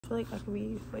feel like I could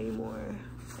be way more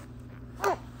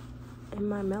in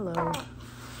my mellow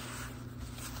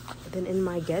than in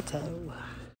my ghetto.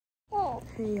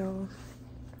 Hey y'all,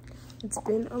 it's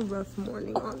been a rough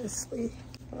morning, honestly.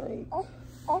 Like,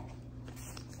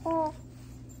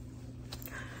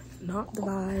 not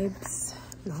the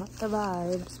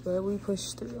vibes, but we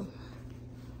pushed through.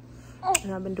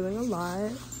 And I've been doing a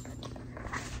lot.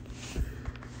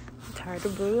 I'm tired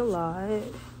of doing a lot.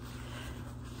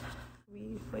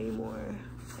 Be way more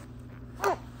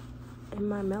in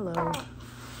my mellow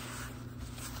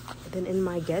than in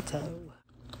my ghetto.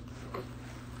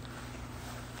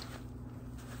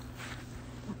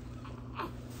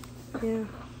 Yeah.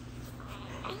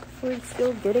 We're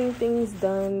still getting things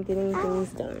done.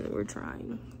 We're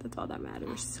trying. That's all that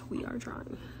matters. We are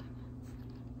trying.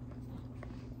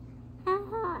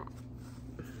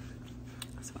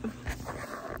 So,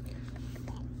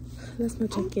 that's my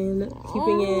check-in.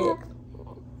 Keeping it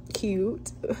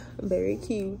cute. Very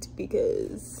cute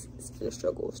because it's been a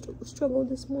struggle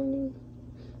this morning.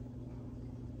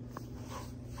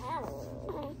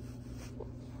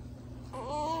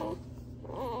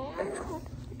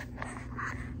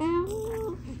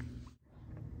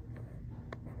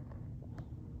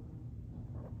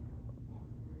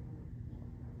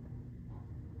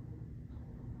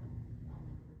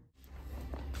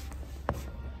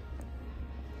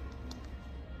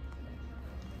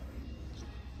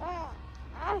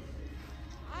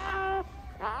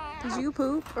 Did you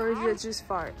poop or did it just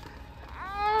fart?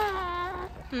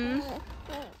 Hmm?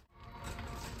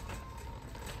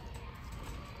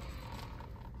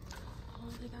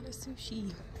 Oh, they got a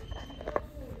sushi.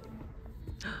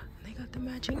 They got the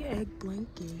matching egg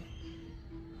blanket.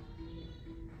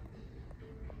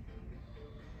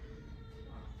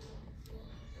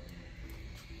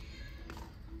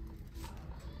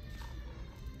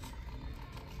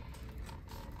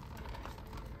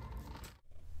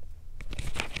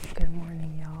 Good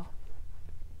morning, y'all.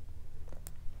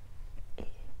 It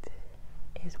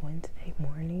is Wednesday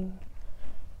morning,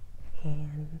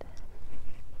 and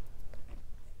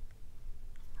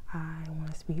I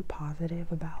want to speak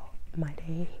positive about my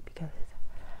day because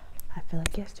I feel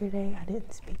like yesterday I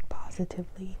didn't speak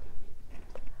positively.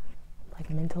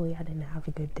 Like mentally, I didn't have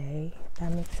a good day, if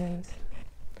that makes sense.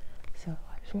 So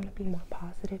I just want to be more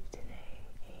positive today.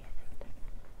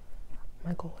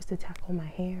 My goal is to tackle my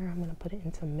hair. I'm gonna put it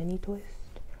in some mini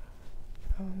twist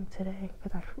today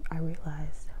because I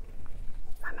realized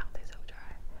my mouth is so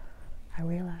dry. I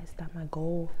realized that my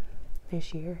goal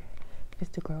this year is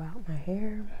to grow out my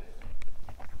hair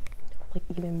like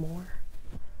even more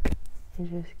and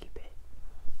just keep it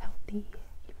healthy,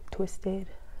 keep it twisted,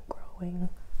 growing.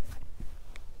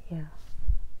 Yeah,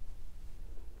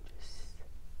 just,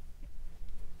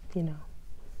 you know,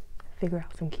 figure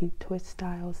out some cute twist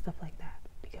styles, stuff like that,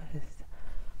 because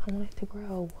I want it to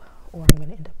grow or I'm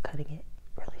gonna end up cutting it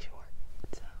really short.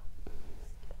 So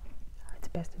it's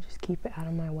best to just keep it out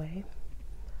of my way.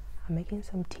 I'm making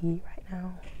some tea right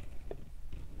now.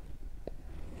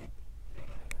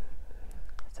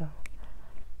 So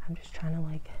I'm just trying to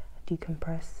like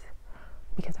decompress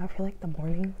because I feel like the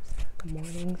mornings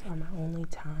are my only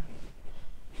time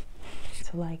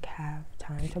to like have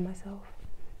time to myself.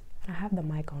 I have the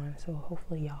mic on, so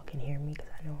hopefully y'all can hear me because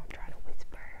I know I'm trying to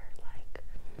whisper, like,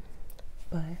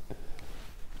 but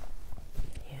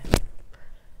yeah,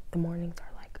 the mornings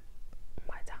are like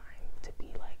my time to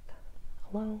be like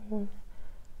alone,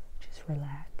 just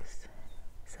relax.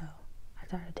 So I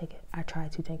try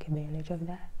to take advantage of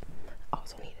that. I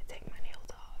also need to take my nails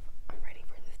off. I'm ready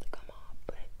for this to come off,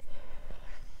 but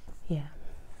yeah.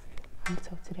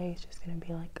 So today is just gonna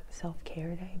be like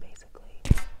self-care day, basically.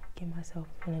 Get myself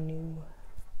in a new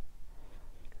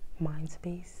mind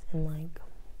space and like,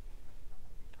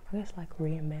 I guess like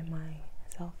reinvent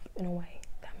myself in a way,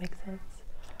 if that makes sense.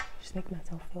 Just make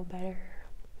myself feel better,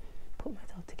 put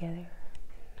myself together.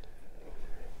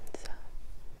 So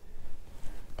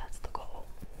that's the goal.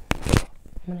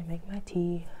 I'm gonna make my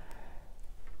tea,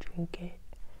 drink it,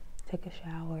 take a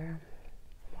shower,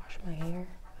 wash my hair.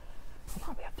 I'll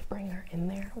probably have to bring her in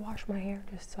there to wash my hair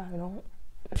just so I don't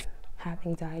have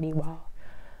anxiety while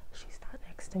she's not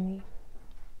next to me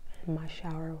in my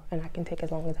shower, and I can take as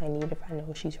long as I need if I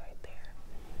know she's right there.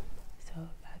 So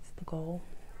that's the goal,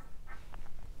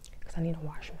 because I need to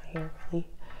wash my hair really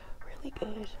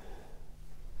good,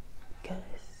 because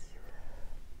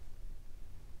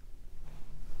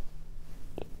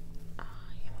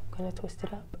I am gonna twist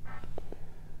it up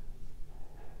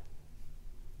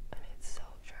and it's so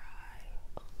dry.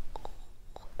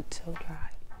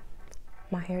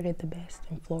 My hair did the best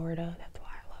in Florida. That's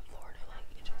why I love Florida.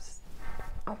 Like,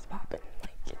 I was popping.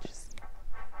 Like,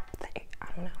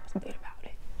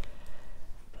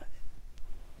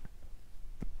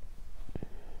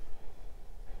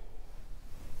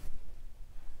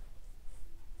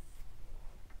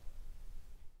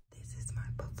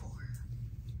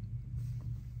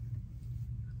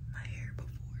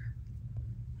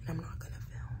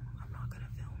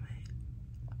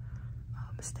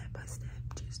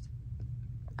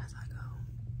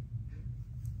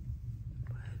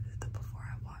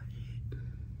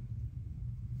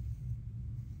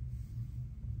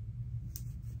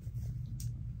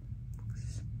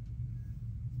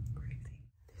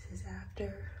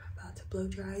 after. About to blow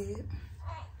dry it.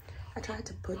 I tried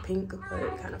to put pink, but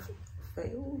it kind of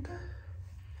failed.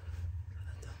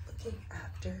 So that's looking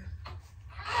after.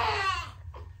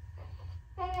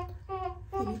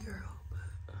 Baby girl.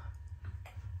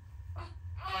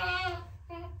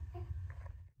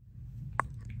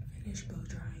 Finish blow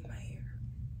drying my hair.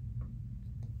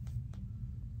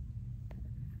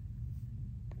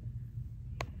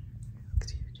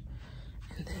 Looks huge.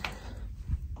 And then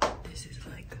this is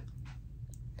like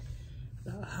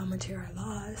about how much hair I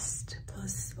lost,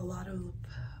 plus a lot of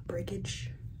breakage.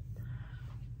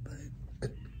 But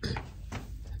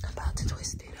I'm about to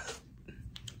twist it up.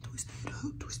 Twist it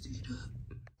up, twist it up.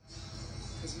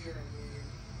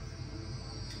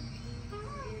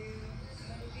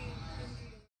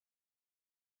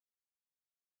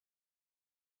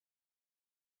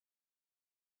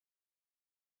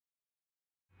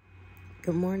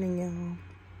 Good morning, y'all.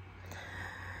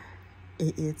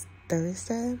 It is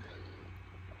Thursday.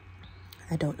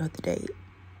 I don't know the date.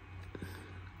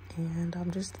 And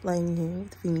I'm just laying here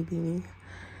with Feeny Beanie.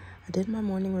 I did my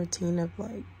morning routine of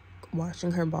like washing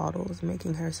her bottles,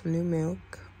 making her some new milk,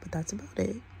 but that's about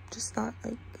it. Just not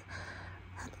like,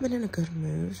 I haven't been in a good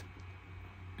mood.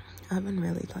 I've been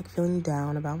really like feeling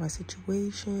down about my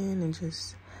situation and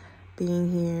just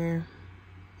being here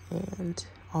and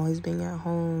always being at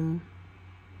home,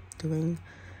 doing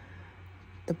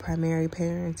the primary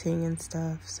parenting and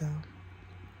stuff. So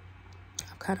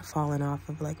I've kind of fallen off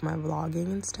of like my vlogging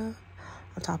and stuff.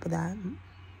 On top of that,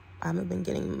 I haven't been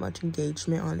getting much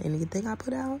engagement on anything I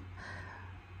put out,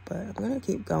 but I'm gonna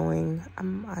keep going.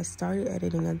 I started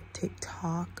editing a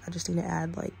TikTok. I just need to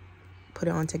add like, put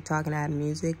it on TikTok and add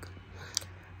music.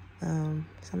 So I'm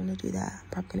gonna do that. I'm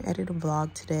probably gonna edit a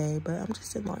vlog today, but I'm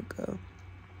just in like a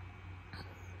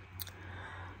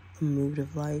mood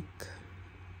of like,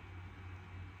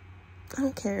 I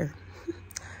don't care.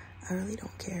 I really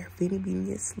don't care. Feeny Beanie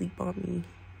is asleep on me.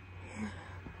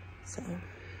 So I'm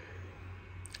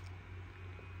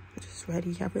just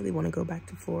ready. I really want to go back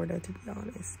to Florida, to be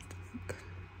honest. Like,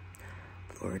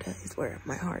 Florida is where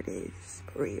my heart is,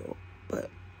 for real. But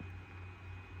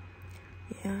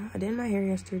yeah, I did my hair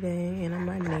yesterday and on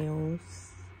my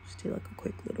nails. Just do like a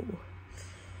quick little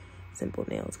simple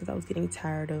nails because I was getting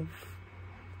tired of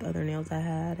the other nails I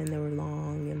had and they were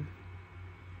long. And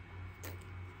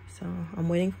so I'm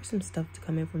waiting for some stuff to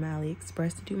come in from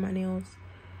AliExpress to do my nails.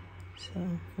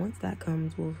 So once that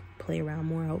comes, we'll play around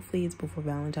more. Hopefully it's before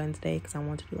Valentine's Day because I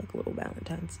want to do like a little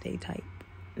Valentine's Day type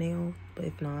nail. But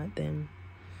if not, then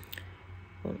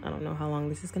well, I don't know how long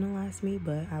this is gonna last me,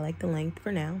 but I like the length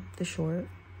for now, the short.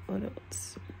 What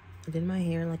else? I did my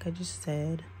hair like I just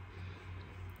said.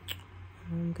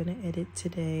 I'm gonna edit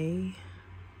today.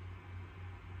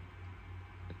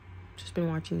 Just been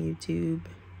watching YouTube,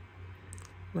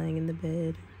 laying in the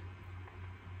bed.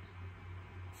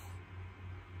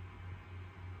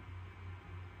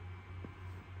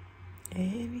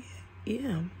 And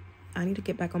yeah, I need to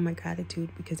get back on my gratitude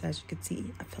because as you can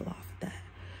see, I fell off of that.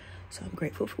 So I'm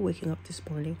grateful for waking up this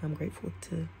morning. I'm grateful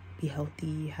to be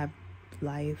healthy, have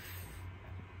life,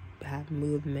 have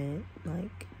movement,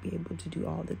 like be able to do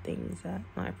all the things that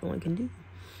not everyone can do.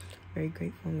 Very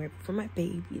grateful. I'm grateful for my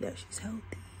baby, that she's healthy.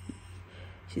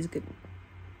 She's good.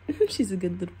 She's a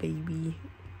good little baby.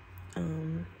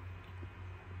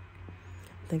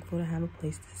 Thankful to have a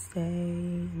place to stay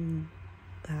and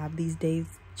have these days,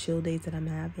 chill days that I'm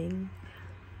having,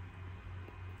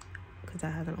 because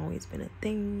that hasn't always been a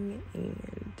thing.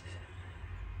 And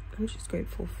I'm just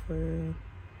grateful for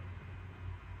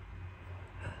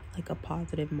like a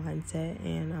positive mindset,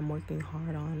 and I'm working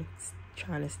hard on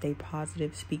trying to stay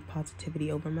positive, speak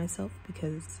positivity over myself,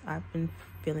 because I've been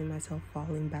feeling myself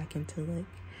falling back into like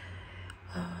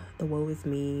the woe is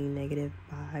me negative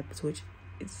vibes, which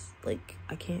is like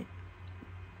I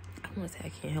don't want to say I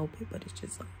can't help it, but it's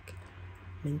just like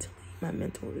mentally, my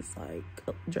mental is like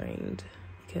drained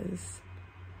because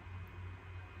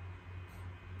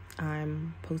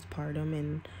I'm postpartum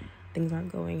and things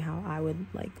aren't going how I would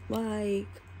like.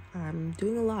 I'm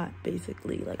doing a lot,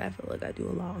 basically. Like I feel like I do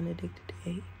a lot on a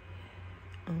day-to-day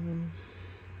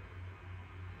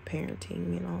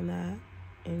parenting and all that,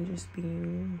 and just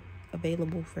being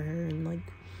available for her and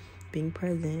like being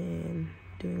present and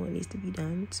doing what needs to be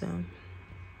done. So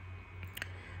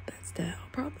that's that. I'll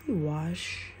probably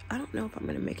wash. I don't know if I'm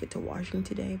gonna make it to washing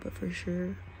today, but for sure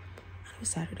I know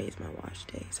Saturday is my wash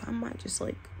day, so I might just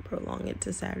like prolong it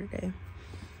to Saturday.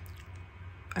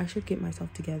 I should get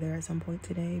myself together at some point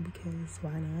today, because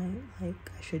why not?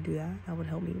 Like I should do that. That would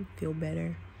help me feel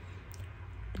better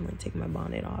and like take my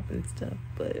bonnet off and stuff.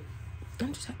 But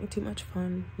I'm just having too much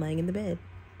fun laying in the bed.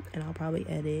 and I'll probably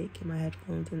edit, get my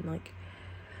headphones and like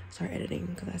start editing,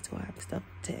 because I still have stuff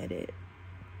to edit.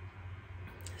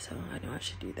 So I know I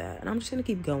should do that, and I'm just gonna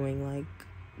keep going. Like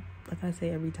I say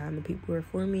every time, the people who are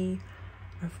for me,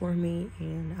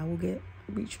 and I will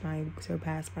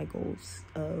surpass my goals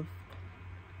of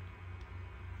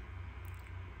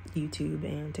YouTube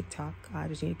and TikTok. I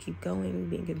just need to keep going,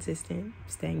 being consistent,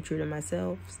 staying true to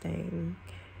myself,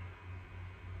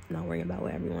 not worrying about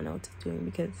what everyone else is doing,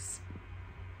 because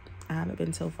I haven't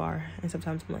been so far, and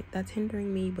sometimes I'm like, that's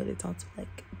hindering me, but it's also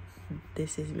like,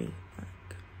 this is me.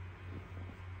 Like,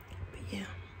 but yeah,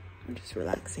 I'm just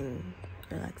relaxing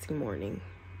morning.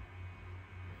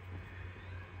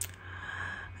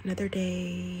 Another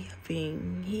day of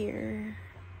being here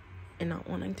and not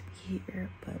wanting to be here,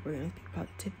 but we're gonna speak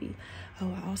positivity.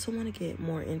 Oh, I also want to get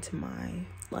more into my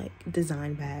like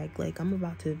design bag. Like, I'm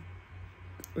about to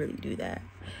really do that.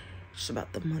 Just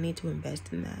about the money to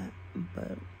invest in that.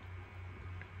 But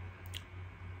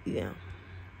yeah,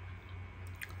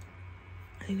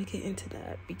 I need to get into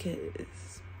that,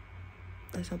 because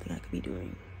that's something I could be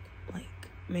doing, like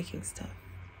making stuff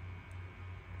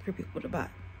for people to buy.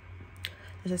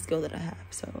 It's a skill that I have,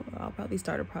 so I'll probably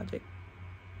start a project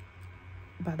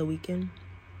by the weekend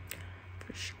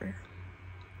for sure.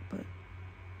 But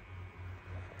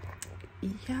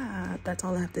yeah, that's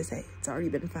all I have to say. It's already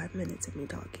been 5 minutes of me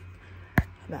talking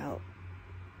about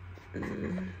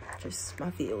just my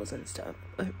feels and stuff.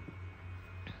 But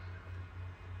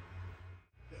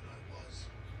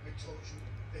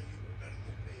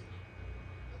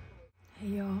hey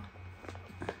y'all,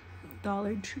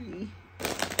 Dollar Tree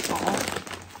haul.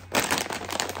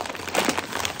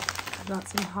 I got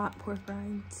some hot pork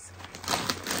rinds.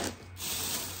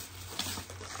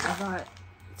 I got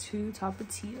 2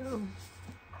 Tapatio.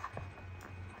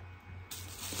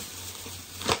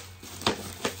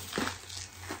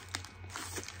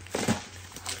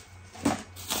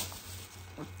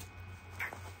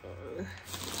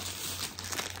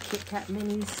 Kit Kat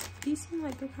minis. These seem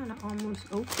like they're kind of almost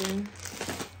open.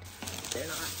 They're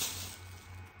not.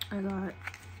 I got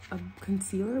a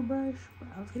concealer brush, but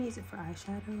I was gonna use it for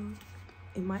eyeshadow.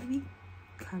 It might be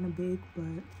kind of big,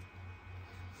 but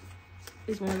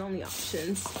it's one of the only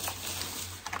options.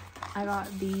 I got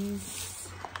these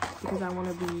because I want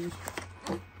to be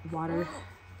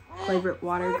favorite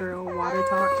water girl, water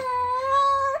talk.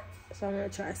 So I'm gonna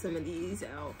try some of these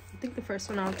out. I think the first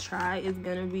one I'll try is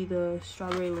gonna be the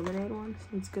strawberry lemonade one.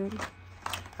 It's good.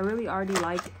 I really already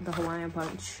like the Hawaiian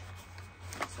punch,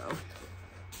 so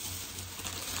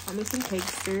I'll make some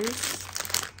cakesters.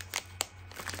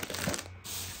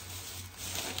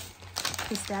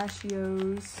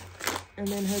 Pistachios, and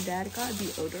then her dad got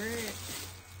deodorant,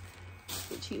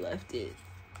 which he left it.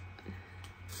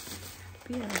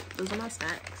 But yeah, those are my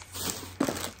snacks.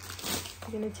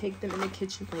 I'm gonna take them in the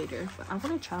kitchen later, but I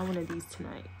want to try one of these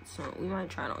tonight, so we might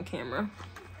try it on camera.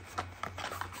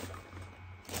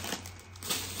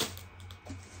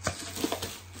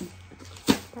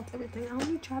 That's everything. I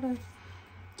only try to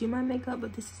do my makeup,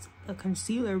 but this is a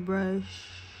concealer brush.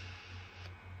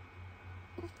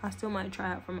 I still might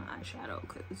try it for my eyeshadow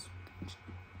because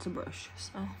it's a brush.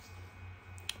 So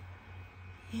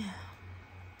yeah,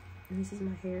 and this is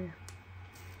my hair.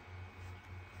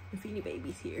 If any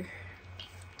baby's here,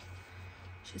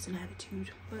 she has an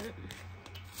attitude, but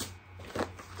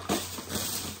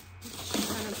she's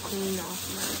kind of clean off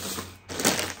my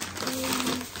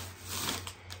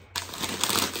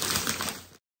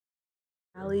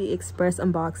AliExpress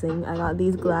unboxing. I got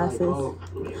these glasses.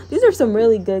 These are some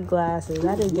really good glasses.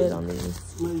 I did good on these.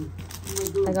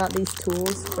 I got these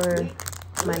tools for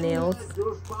my nails.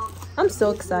 I'm so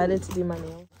excited to do my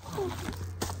nails.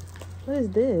 What is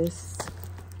this?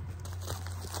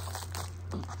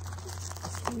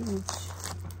 It's huge.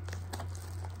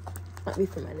 Might be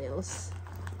for my nails.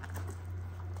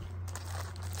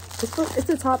 It's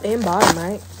the top and bottom,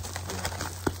 right?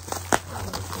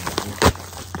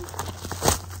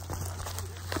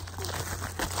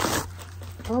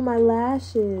 Oh, my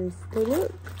lashes. They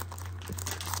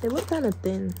look kind of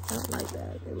thin. I don't like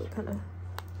that. They look kind of...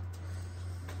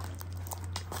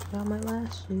 Got my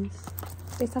lashes.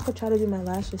 I guess I could try to do my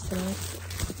lashes tonight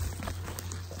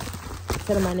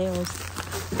instead of my nails.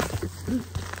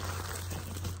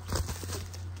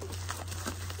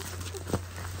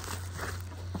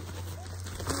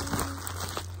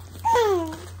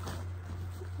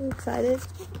 I'm excited.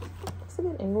 It's a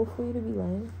good angle for you to be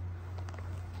laying.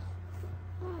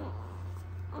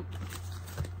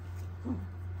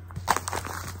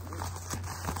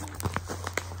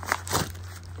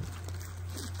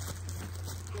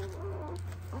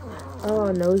 Oh,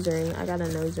 a nose ring. I got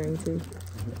a nose ring too.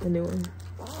 A new one.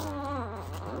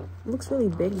 It looks really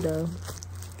big though.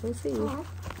 Let's see.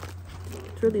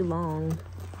 It's really long.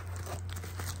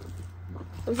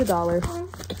 It was $1.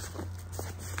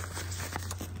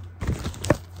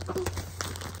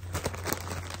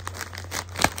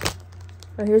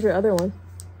 Oh, here's your other one.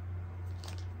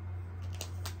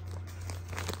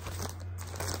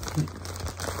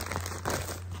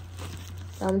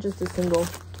 I'm just a single.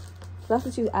 That's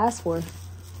what you asked for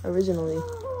originally.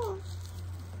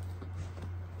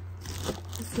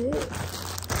 That's it.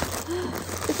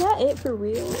 Is that it for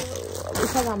real? At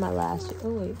least I got my lash.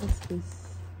 Oh wait, what's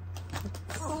this?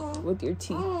 With your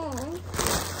teeth.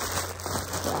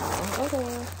 Wow,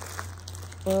 okay.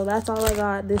 Well, that's all I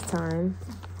got this time.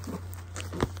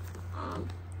 At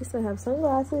least I have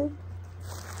sunglasses.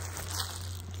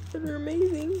 They're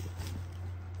amazing.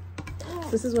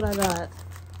 This is what I got.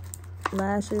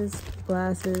 Lashes,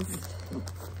 glasses,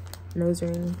 nose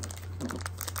ring,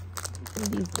 and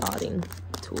these dotting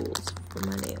tools for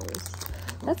my nails.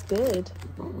 That's good.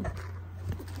 My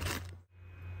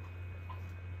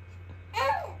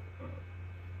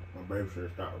baby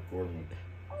should start recording me.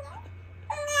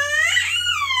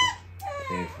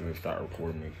 Then she should start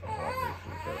recording me. So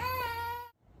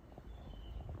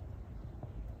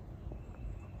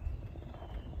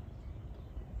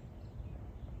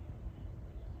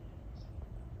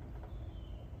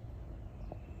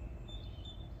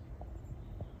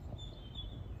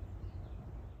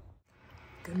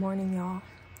Good morning, y'all.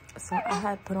 So I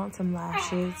had put on some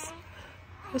lashes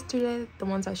yesterday, the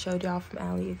ones I showed y'all from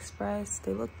AliExpress.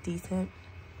 They look decent.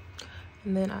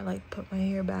 And then I like put my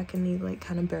hair back in these like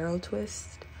kind of barrel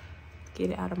twists, get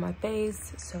it out of my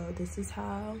face. So this is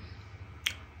how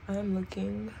I am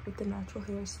looking with the natural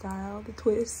hairstyle, the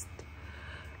twist.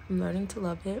 I'm learning to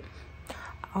love it.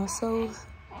 I also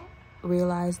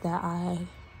realized that I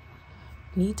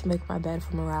need to make my bed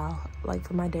for morale, like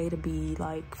for my day to be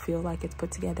like feel like it's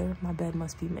put together. My bed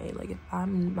must be made. Like if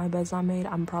my bed's not made,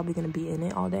 I'm probably gonna be in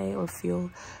it all day or feel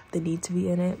the need to be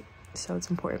in it. So it's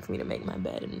important for me to make my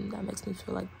bed, and that makes me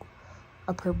feel like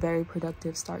a very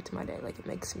productive start to my day. Like it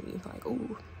makes me like, oh,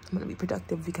 I'm gonna be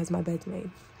productive because my bed's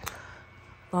made.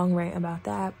 Long rant about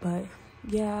that, but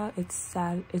yeah, it's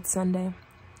sad. It's Sunday.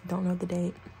 Don't know the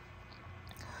date,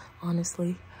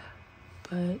 honestly.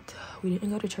 But we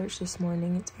didn't go to church this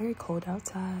morning. It's very cold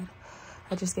outside.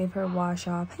 I just gave her a wash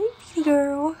off. Hey, baby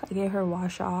girl. I gave her a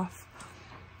wash off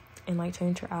and like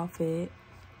changed her outfit.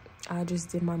 I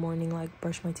just did my morning, like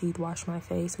brush my teeth, wash my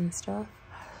face and stuff.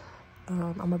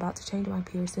 I'm about to change my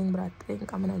piercing, but I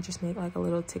think I'm gonna just make like a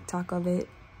little TikTok of it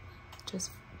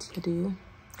just to do.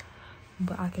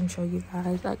 But I can show you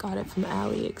guys. I got it from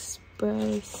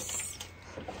AliExpress.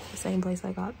 The same place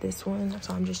I got this one,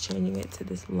 so I'm just changing it to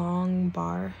this long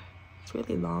bar. It's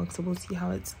really long, so we'll see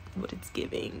what it's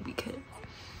giving because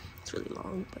it's really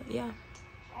long. But yeah,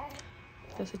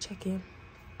 just a check-in.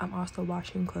 I'm also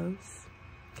washing clothes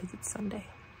because it's Sunday.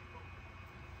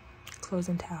 Clothes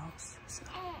and towels. So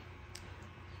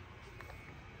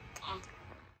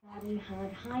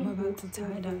I'm about to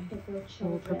tie dye.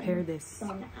 We'll prepare this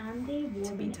to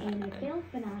be tied.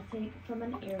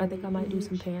 I think I might do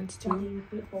some pants too,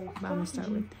 but I'm gonna start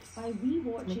with this to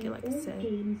make it like a set.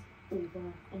 I'm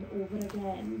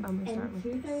gonna start with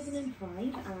this. 2005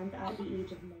 and at the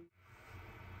age of 9.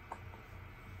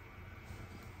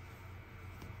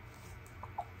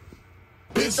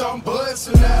 Bitch, I'm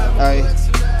busting out. Hey,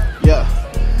 yeah,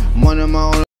 one of my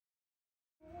own.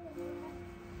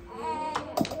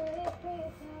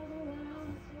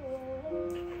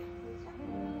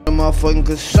 Motherfucking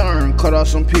concern. Cut off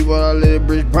some people, I let it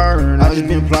bridge burn. I just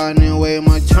been plotting and waiting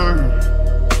my turn.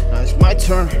 Now it's my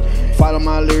turn. Follow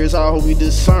my lyrics, I hope you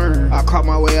discern. I caught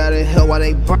my way out of hell while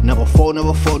they burn. Never fall,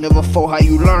 never fall, never fall, how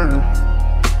you learn.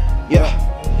 Yeah,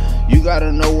 you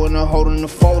gotta know when to hold and to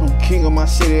fold. I'm king of my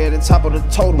city at the top of the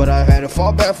totem. But I had to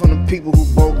fall back from the people who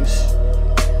bogus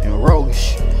and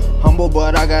roguish. Humble,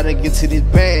 but I gotta get to this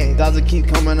bag. Dollars keep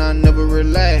coming, I never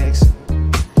relax.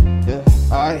 Yeah,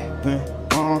 I've been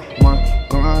on my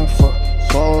grind for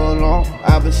so long.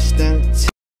 I've been standing.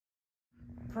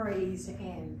 Praise and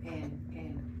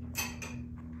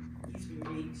he's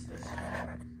released us.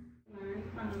 Learned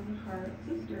from her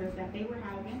sisters that they were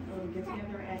having a little get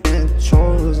together at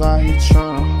chores out here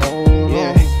trying to hold on.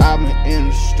 Yeah, I've been in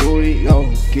the studio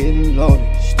getting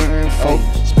loaded, staring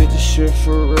focused. Spit the shit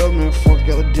for real, man. Fuck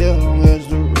your deal, long as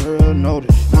the real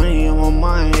notice. Money on my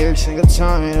mind every single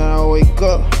time that I wake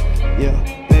up.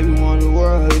 Yeah, baby, want the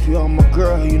world. If you are my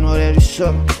girl, you know that it's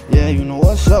up. Yeah, you know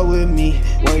what's up with me.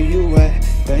 Where you at,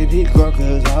 baby girl?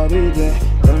 Cause I'll be there.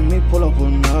 Let me pull up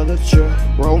another chair.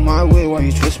 Roll my way while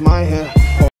you twist my hair.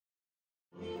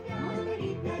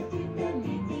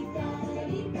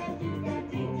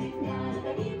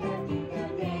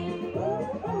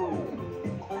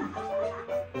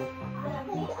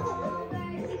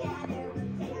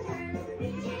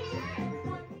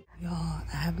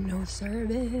 no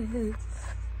service.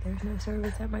 There's no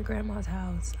service at my grandma's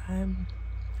house. I'm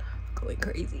going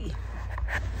crazy.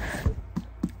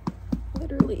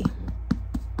 Literally.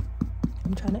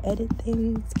 I'm trying to edit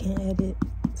things, can't edit.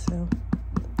 So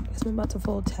I guess I'm about to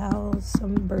fold towels.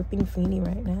 I'm burping Feeny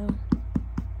right now.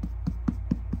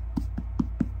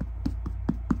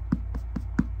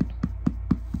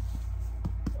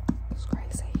 It's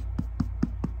crazy.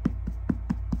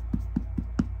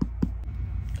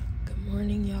 Good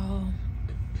morning, y'all.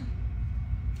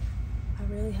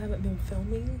 I really haven't been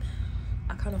filming.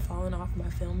 I kind of fallen off my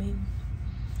filming,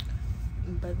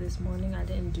 but this morning I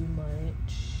didn't do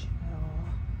much at all.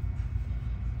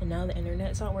 And now the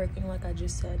internet's not working like I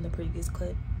just said in the previous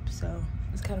clip, so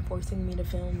it's kind of forcing me to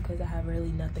film because I have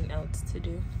really nothing else to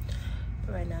do.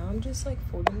 But right now I'm just like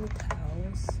folding the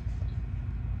towels.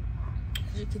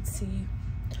 As you can see,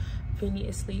 Finny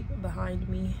is asleep behind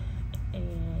me,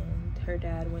 and her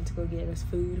dad went to go get us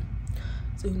food,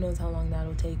 so who knows how long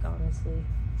that'll take, honestly.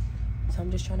 So I'm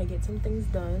just trying to get some things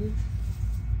done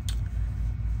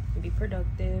and be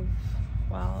productive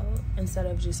while instead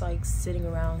of just like sitting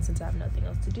around since I have nothing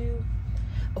else to do.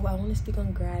 Oh, I want to speak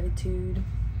on gratitude.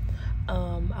 I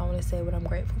want to say what I'm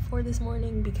grateful for this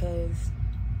morning because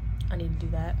I need to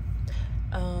do that.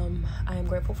 I am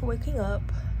grateful for waking up.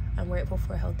 I'm grateful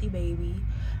for a healthy baby.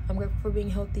 I'm grateful for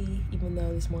being healthy, even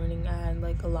though this morning I had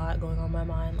like a lot going on in my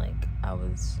mind. Like a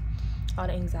lot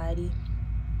of anxiety.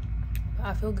 But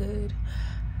I feel good.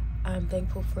 I'm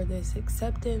thankful for this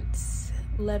acceptance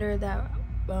letter that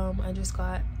I just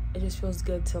got. It just feels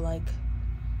good to like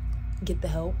get the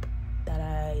help that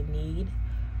I need.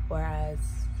 Whereas,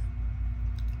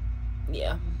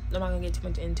 yeah, I'm not gonna get too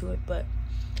much into it, but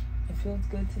it feels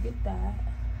good to get that.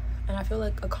 And I feel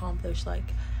like accomplished,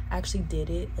 like I actually did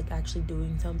it, like actually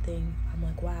doing something. I'm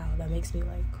like, wow, that makes me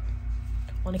like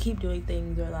want to keep doing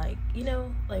things. Or like, you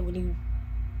know, like when you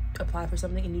apply for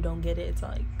something and you don't get it, it's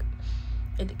like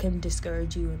it can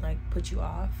discourage you and like put you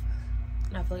off.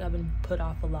 And I feel like I've been put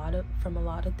off from a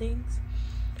lot of things,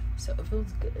 so it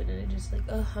feels good. And it just like,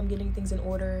 I'm getting things in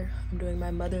order. I'm doing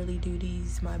my motherly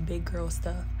duties, my big girl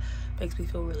stuff. Makes me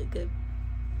feel really good.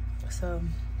 So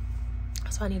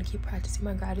I need to keep practicing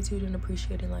my gratitude and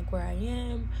appreciating like where I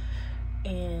am,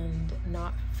 and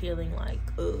not feeling like,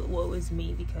 woe is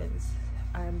me, because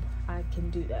I can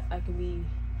do that. I can be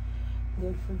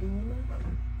good for doing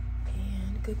that,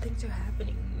 and good things are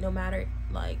happening. No matter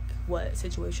like what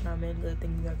situation I'm in, good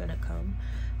things are gonna come.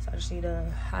 So I just need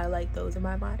to highlight those in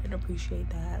my mind and appreciate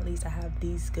that at least I have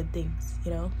these good things,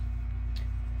 you know.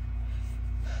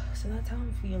 So that's how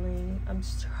I'm feeling. I'm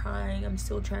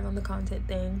still trying on the content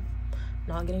thing,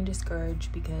 not getting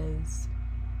discouraged, because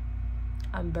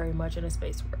I'm very much in a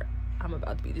space where I'm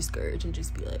about to be discouraged and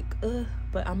just be like,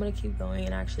 but I'm gonna keep going.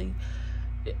 And actually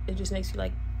it just makes me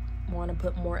like want to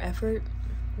put more effort,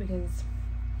 because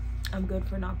I'm good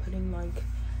for not putting like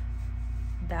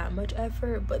that much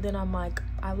effort. But then I'm like,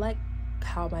 I like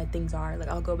how my things are. Like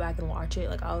I'll go back and watch it,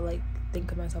 like I'll like think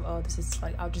to myself, oh, this is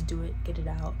like, I'll just do it, get it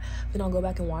out. Then I'll go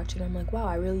back and watch it, and I'm like, wow,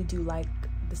 I really do like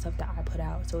the stuff that I put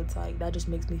out. So it's like that just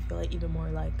makes me feel like even more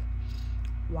like,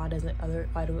 why don't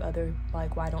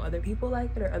other people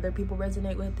like it, or other people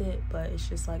resonate with it? But it's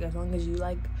just like, as long as you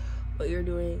like what you're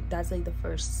doing, that's like the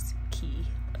first key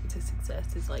to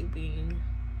success, is like being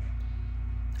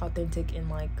authentic in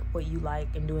like what you like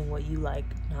and doing what you like,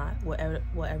 not what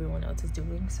everyone else is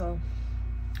doing. So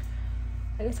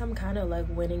I guess I'm kind of like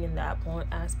winning in that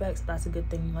aspect. So that's a good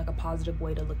thing, like a positive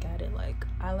way to look at it. Like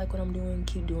I like what I'm doing,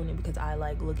 keep doing it, because I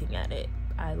like looking at it.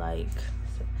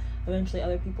 So eventually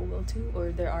other people will too,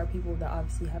 or there are people that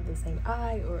obviously have the same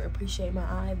eye or appreciate my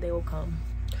eye. They will come.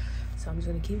 So I'm just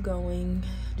gonna keep going,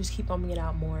 just keep bumping it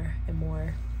out more and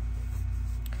more,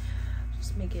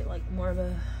 just make it like more of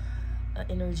a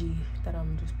energy that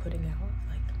I'm just putting out,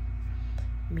 like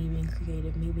me being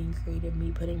creative,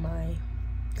 me putting my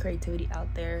creativity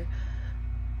out there.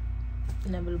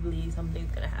 Inevitably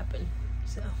something's gonna happen.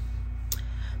 So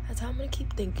that's how I'm gonna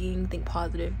keep thinking, think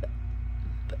positive.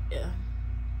 But yeah,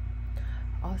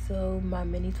 also my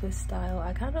mini twist style,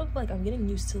 I kind of like, I'm getting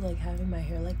used to like having my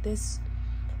hair like this,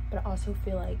 but I also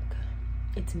feel like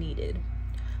it's needed.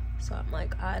 So I'm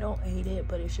like, I don't hate it,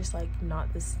 but it's just like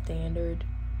not the standard,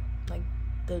 like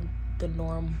the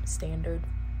norm standard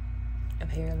of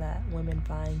hair that women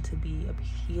find to be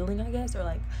appealing, I guess. Or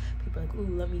like people are like,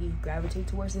 ooh, let me gravitate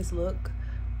towards this look.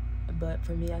 But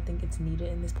for me, I think it's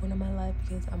needed in this point of my life,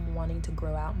 because I'm wanting to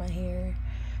grow out my hair.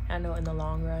 And I know in the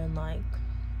long run, like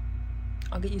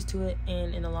I'll get used to it,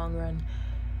 and in the long run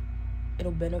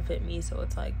it'll benefit me. So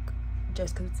it's like,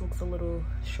 just because it looks a little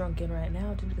shrunken right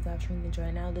now, just because I have shrinkage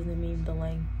right now, doesn't mean the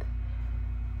length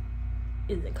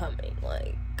isn't coming.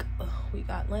 Like, we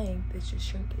got length, it's just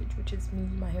shrinkage, which just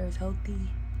means my hair is healthy.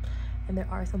 And there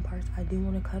are some parts I do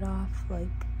want to cut off, like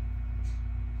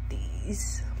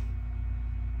these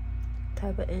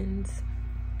type of ends.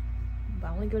 But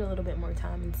I want to give it a little bit more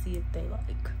time and see if they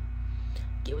like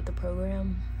get with the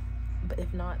program. But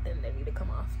if not, then they need to come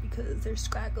off because they're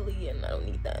scraggly and I don't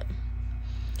need that.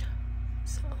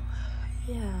 So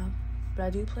yeah, but I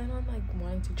do plan on like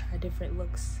wanting to try different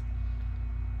looks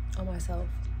on myself,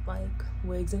 like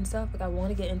wigs and stuff. Like I want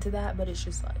to get into that, but it's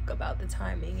just like about the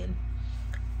timing and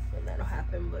when that'll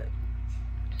happen. But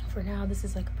for now, this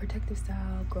is like a protective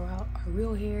style, grow out our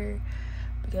real hair,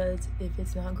 because if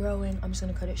it's not growing, I'm just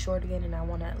gonna cut it short again, and I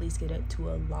want to at least get it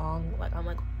to a long, like I'm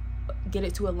like get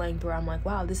it to a length where I'm like,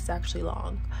 wow, this is actually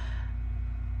long.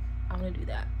 I want to do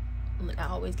that. Like I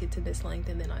always get to this length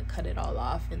and then I cut it all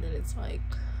off, and then it's like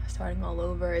starting all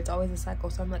over. It's always a cycle.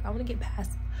 So I'm like, I want to get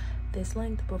past this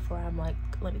length before I'm like,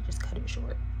 let me just cut it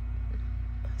short.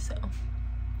 So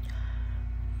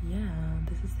yeah,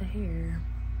 this is the hair.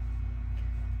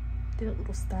 Did a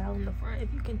little style in the front,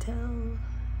 if you can tell.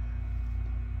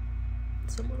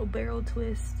 Some little barrel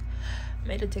twist.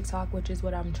 Made a TikTok, which is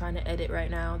what I'm trying to edit right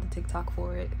now, the TikTok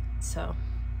for it. So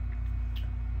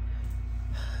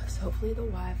hopefully the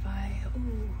Wi-Fi.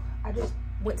 Ooh, I just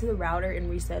went to the router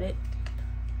and reset it,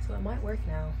 so it might work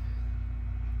now.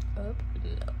 Oh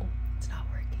no, it's not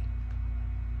working.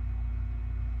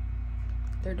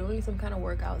 They're doing some kind of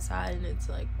work outside, and it's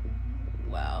like,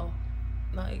 wow,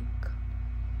 like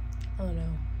I don't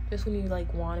know, just when you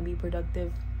like want to be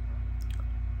productive.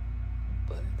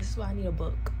 But this is why I need a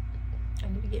book. I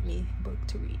need to get me a book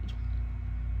to read,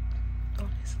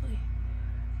 honestly.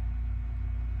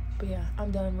 But yeah, I'm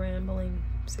done rambling.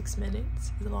 6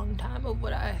 minutes is a long time of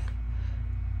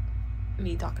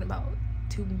me talking about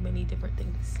too many different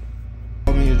things.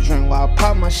 Pour me a drink while I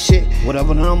pop my shit.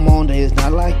 Whatever that I'm on, day is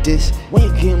not like this. When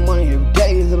you get money, every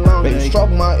day is a long day. Stroke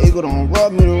my ego, don't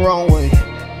rub me the wrong way.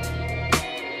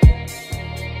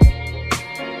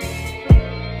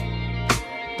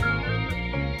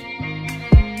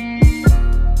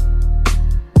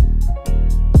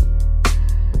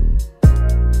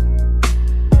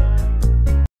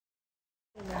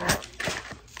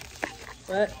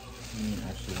 What?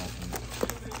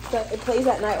 But it plays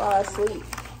at night while I sleep.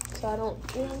 So I don't,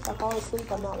 you know, if I fall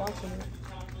asleep, I'm not watching it.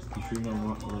 You sure you don't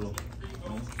want a little?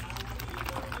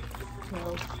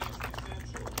 No.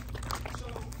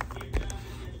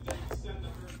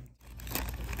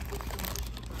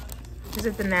 Is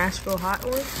it the Nashville hot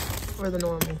one or the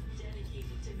normal?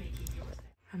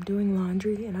 I'm doing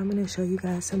laundry and I'm gonna show you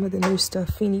guys some of the new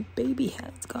stuff Feeny Baby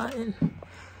has gotten.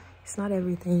 It's not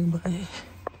everything, but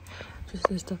just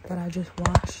the stuff that I just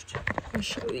washed. I'll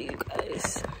show you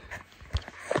guys.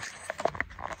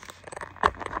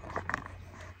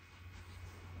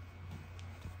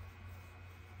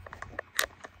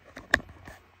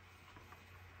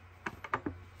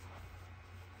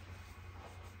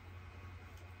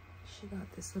 She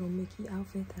got this little Mickey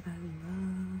outfit that I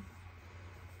love.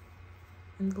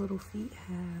 And the little feet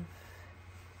have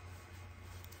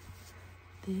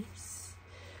this.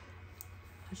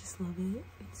 I just love it.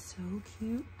 It's so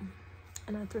cute.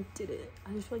 And I thrifted it.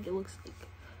 I just feel like it looks like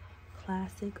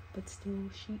classic but still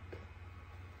chic.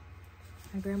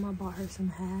 My grandma bought her some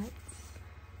hats.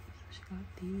 She got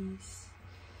these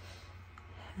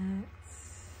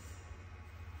hats.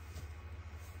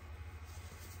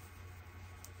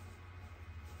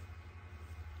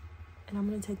 And I'm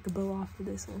gonna take the bow off of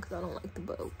this one because I don't like the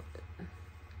bow. But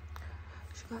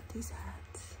she got these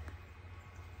hats.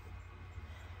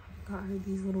 Got her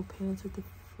these little pants with the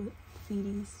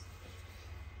feeties.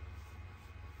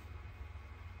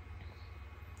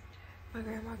 My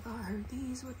grandma got her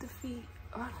these with the feet.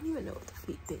 Oh, I don't even know what the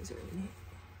feet things are in it.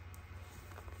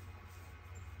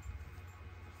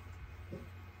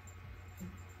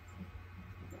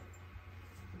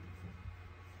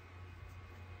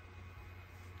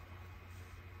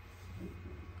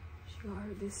 She got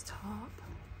her this top.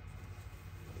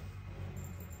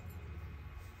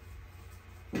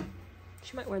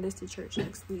 She might wear this to church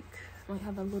next week. I might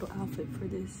have a little outfit for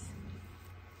this.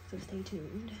 So stay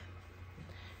tuned.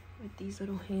 With these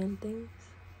little hand things.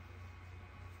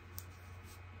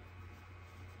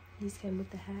 These came with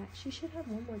the hat. She should have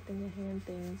one more thing of hand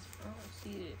things. I don't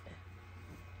see it.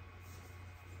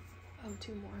 Oh,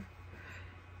 two more.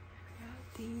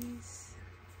 Got these.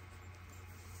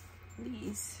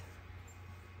 These.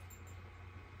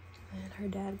 And her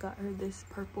dad got her this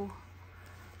purple.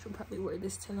 She'll probably wear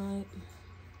this tonight.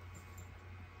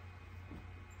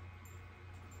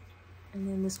 And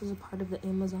then this was a part of the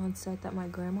Amazon set that my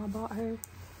grandma bought her.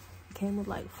 It came with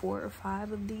like 4 or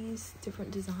 5 of these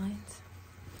different designs.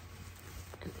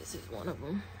 And this is one of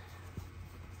them.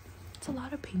 It's a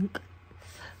lot of pink,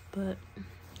 but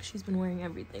she's been wearing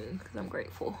everything because I'm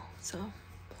grateful. So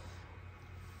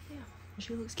yeah,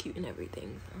 she looks cute in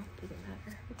everything, so it doesn't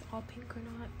matter if it's all pink or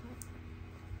not. But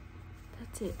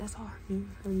that's it. That's all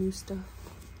her new stuff.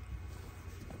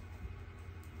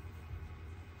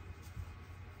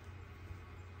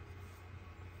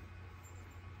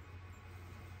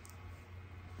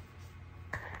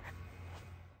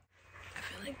 I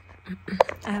feel like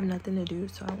I have nothing to do,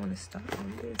 so I want to start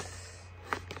on this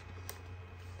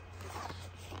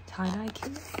tie-dye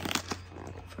kit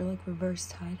for like reverse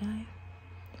tie-dye.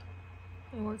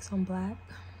 It works on black,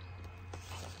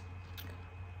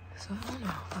 so I don't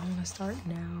know. I want to start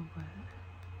now, but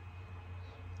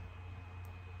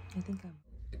I think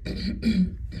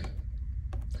I'm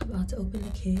about to open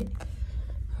the kit.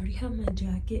 I already have my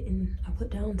jacket, and I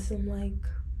put down some like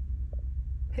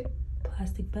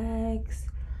plastic bags.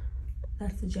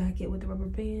 That's the jacket with the rubber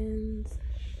bands.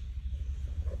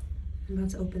 I'm about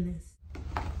to open this.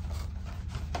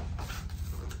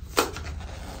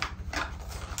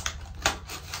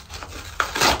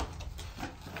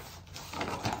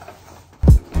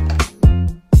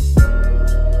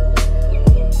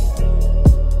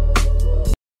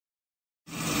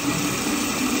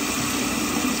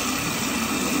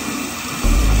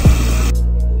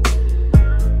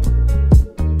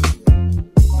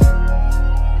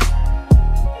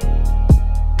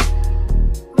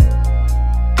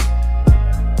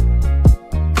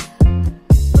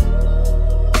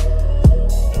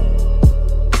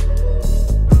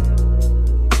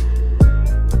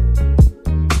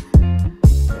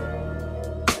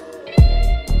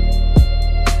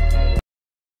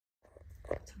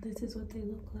 This is what they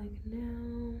look like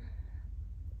now.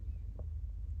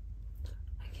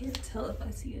 I can't tell if I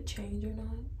see a change or not.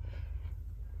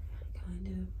 Kind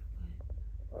of,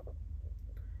 but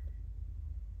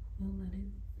we'll let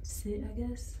it sit, I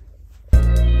guess.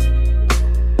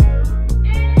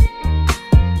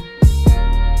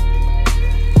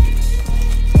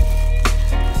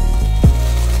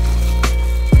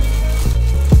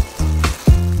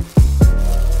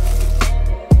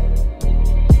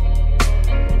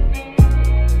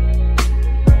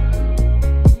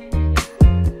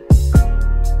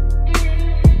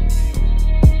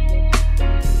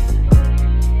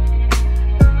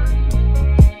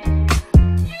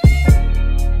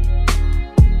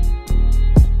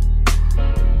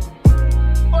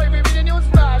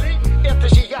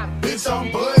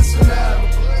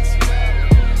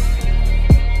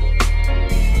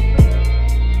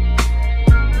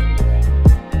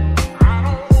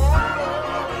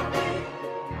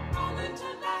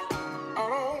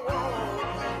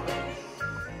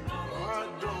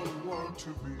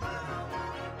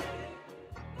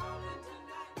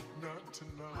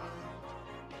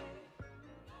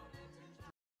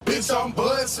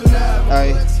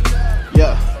 Hey,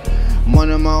 yeah.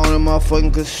 Money my only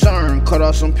motherfucking concern. Cut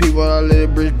off some people, I let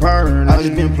it bitch burn. I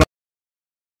just been playing.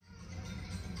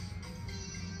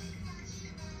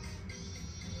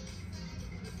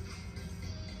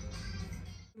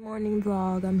 Morning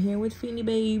vlog. I'm here with Feeny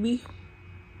baby.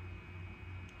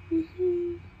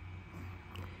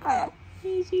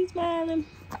 She's smiling.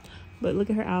 But look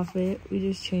at her outfit. We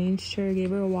just changed her,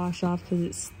 gave her a wash off because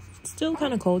it's still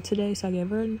kind of cold today, so I gave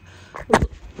her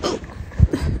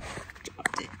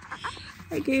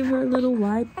I gave her a little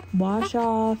wipe wash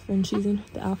off, and she's in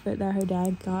the outfit that her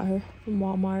dad got her from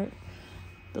Walmart.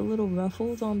 The little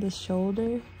ruffles on the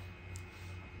shoulder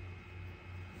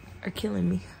are killing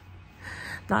me.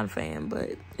 Not a fan,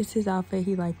 but it's his outfit.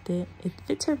 He liked it. It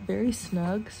fits her very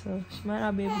snug, so she might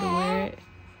not be able to wear it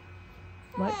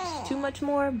too much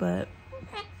more, but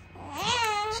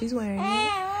she's wearing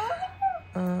it.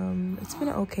 It's been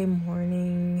an okay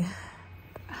morning.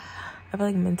 I feel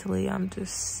like mentally I'm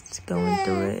just going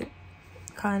through it,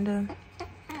 kind of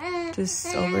just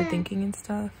overthinking and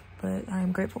stuff, but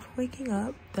I'm grateful for waking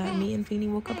up, that me and Feeny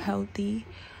woke up healthy,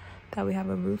 that we have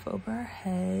a roof over our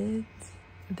heads,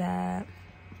 that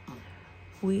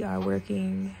we're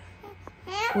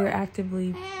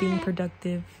actively being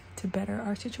productive to better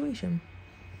our situation.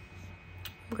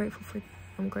 I'm grateful for that.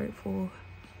 I'm grateful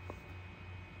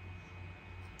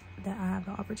that I have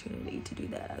the opportunity to do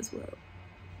that as well,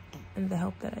 and the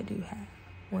help that I do have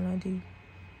when I do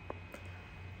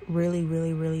really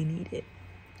need it.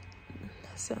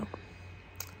 So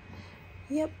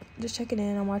yep, just checking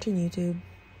in. I'm watching YouTube.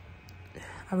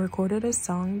 I recorded a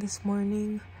song this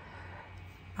morning.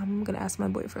 I'm gonna ask my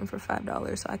boyfriend for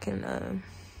 $5 so I can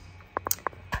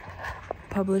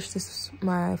publish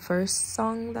my first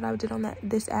song that I did on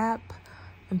this app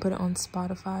and put it on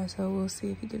Spotify. So we'll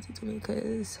see if he gives it to me,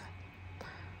 because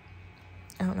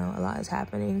I don't know, a lot is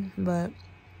happening, but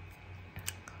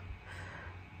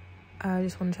I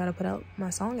just want to try to put out my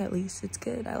song. At least it's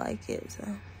good, I like it, so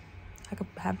I could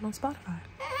have it on Spotify.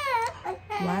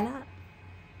 Why not?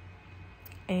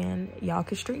 And y'all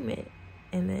could stream it,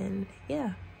 and then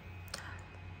yeah.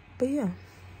 But yeah,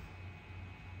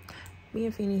 me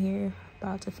and Feeny here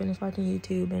about to finish watching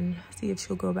YouTube and see if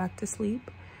she'll go back to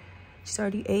sleep. She's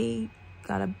already ate,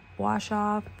 gotta wash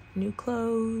off, new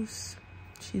clothes,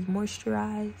 she's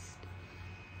moisturized,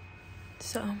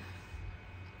 so I'm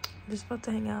just about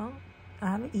to hang out.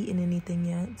 I haven't eaten anything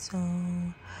yet, so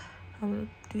I'm gonna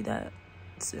do that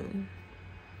soon.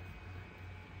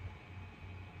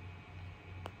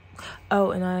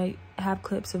 Oh, and I have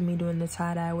clips of me doing the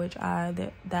tie-dye, which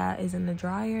that is in the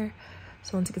dryer.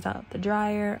 So once it gets out of the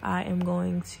dryer, I am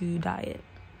going to dye it.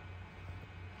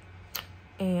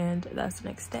 And that's the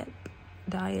next step,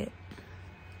 dye it.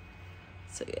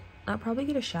 So yeah, I'll probably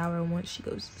get a shower once she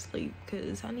goes to sleep,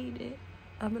 because I need it.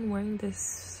 I've been wearing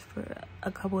this for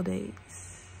a couple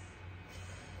days,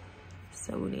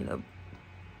 so we need to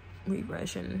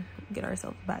refresh and get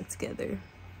ourselves back together.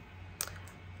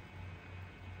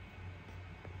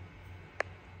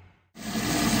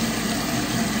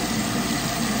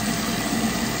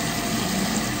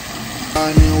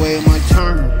 I didn't wait my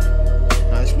turn.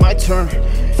 Now it's my turn.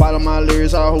 Follow my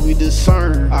lyrics, I hope you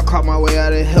discern. I caught my way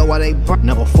out of hell while they burn.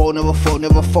 Never fall, never fall,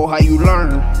 never fall, how you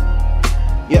learn.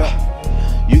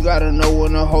 Yeah, you gotta know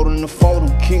when to hold and to fold.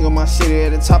 I'm king of my city at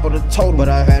the top of the totem. But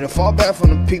I had to fall back from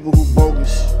the people who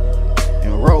bogus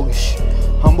and roguish.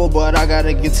 Humble, but I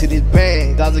gotta get to this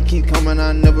bag. Dollars keep coming,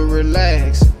 I never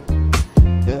relax.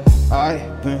 Yeah,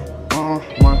 I've been on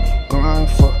my grind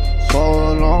for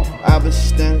so long. I've been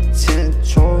standing 10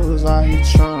 toes out here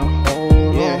trying to hold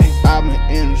on. Yeah, I've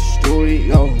been in the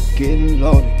studio getting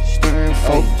loaded, staring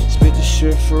focused. Spit the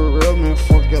shit for real, man,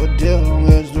 fuck your deal, long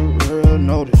as the real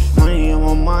notice. Money on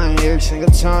my mind every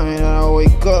single time that I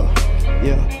wake up.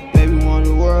 Yeah, baby want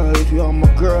the world, if you are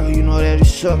my girl, you know that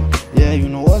it's up. Yeah, you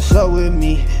know what's up with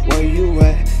me, where you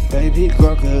at, baby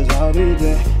girl, cause I'll be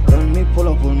there. Let me pull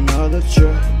up another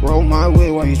trip, roll my way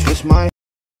while you twist my.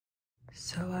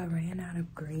 So I ran out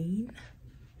of green.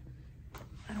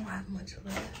 I don't have much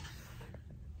left.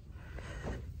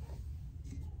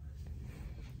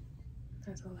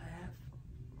 That's all I have.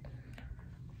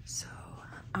 So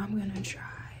I'm gonna try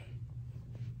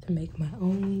to make my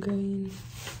own green.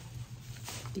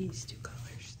 These two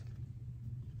colors.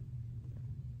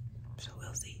 So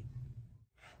we'll see.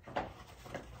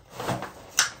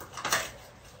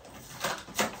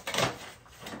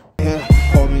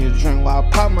 Drink while I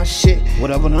pop my shit.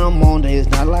 Whatever I'm on, day is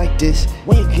not like this.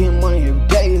 When you get money, every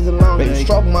day is a long day. Baby,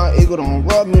 stroke my ego, don't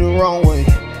rub me the wrong way.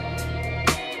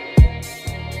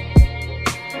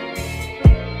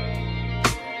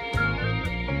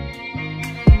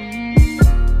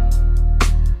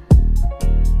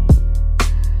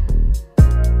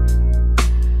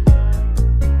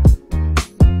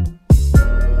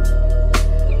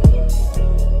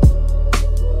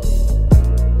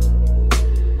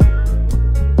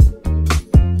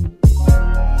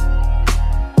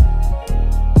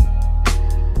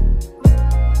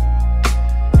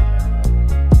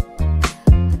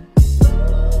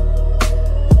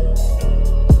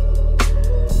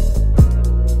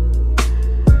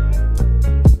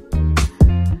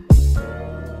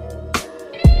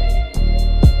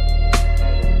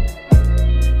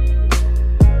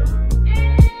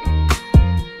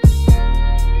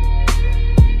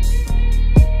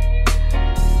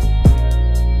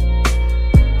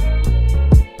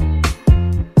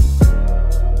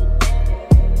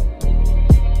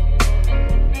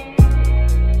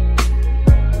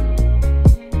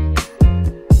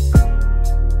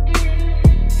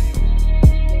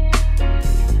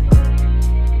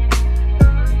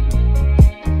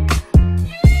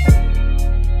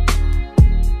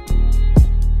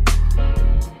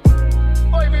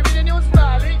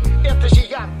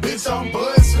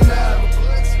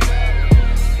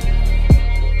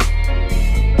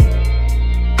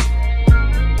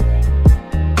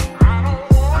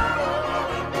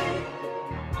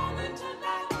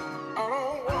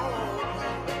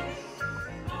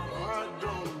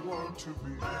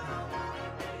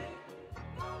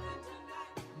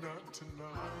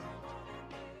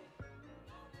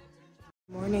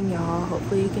 Morning, y'all.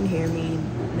 Hopefully you can hear me.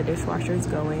 The dishwasher is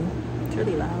going. It's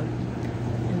really loud.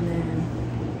 And then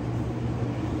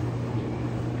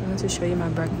I want to show you my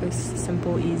breakfast.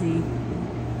 Simple, easy,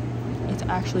 It's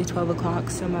actually 12 o'clock,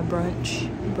 so my brunch,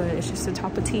 but it's just a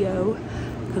tapatio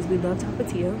because we love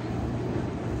tapatio,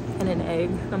 and an egg.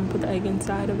 I'm gonna put the egg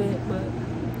inside of it. But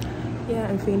yeah,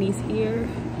 and Fanny's here.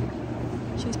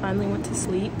 She's finally went to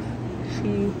sleep.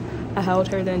 I held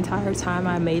her the entire time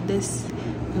I made this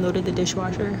and loaded the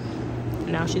dishwasher.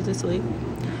 Now she's asleep.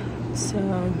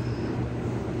 So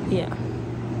yeah,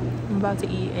 I'm about to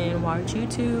eat and watch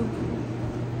YouTube,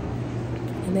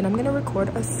 and then I'm gonna record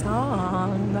a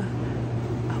song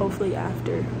hopefully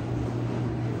after.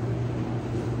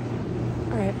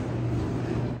 All right.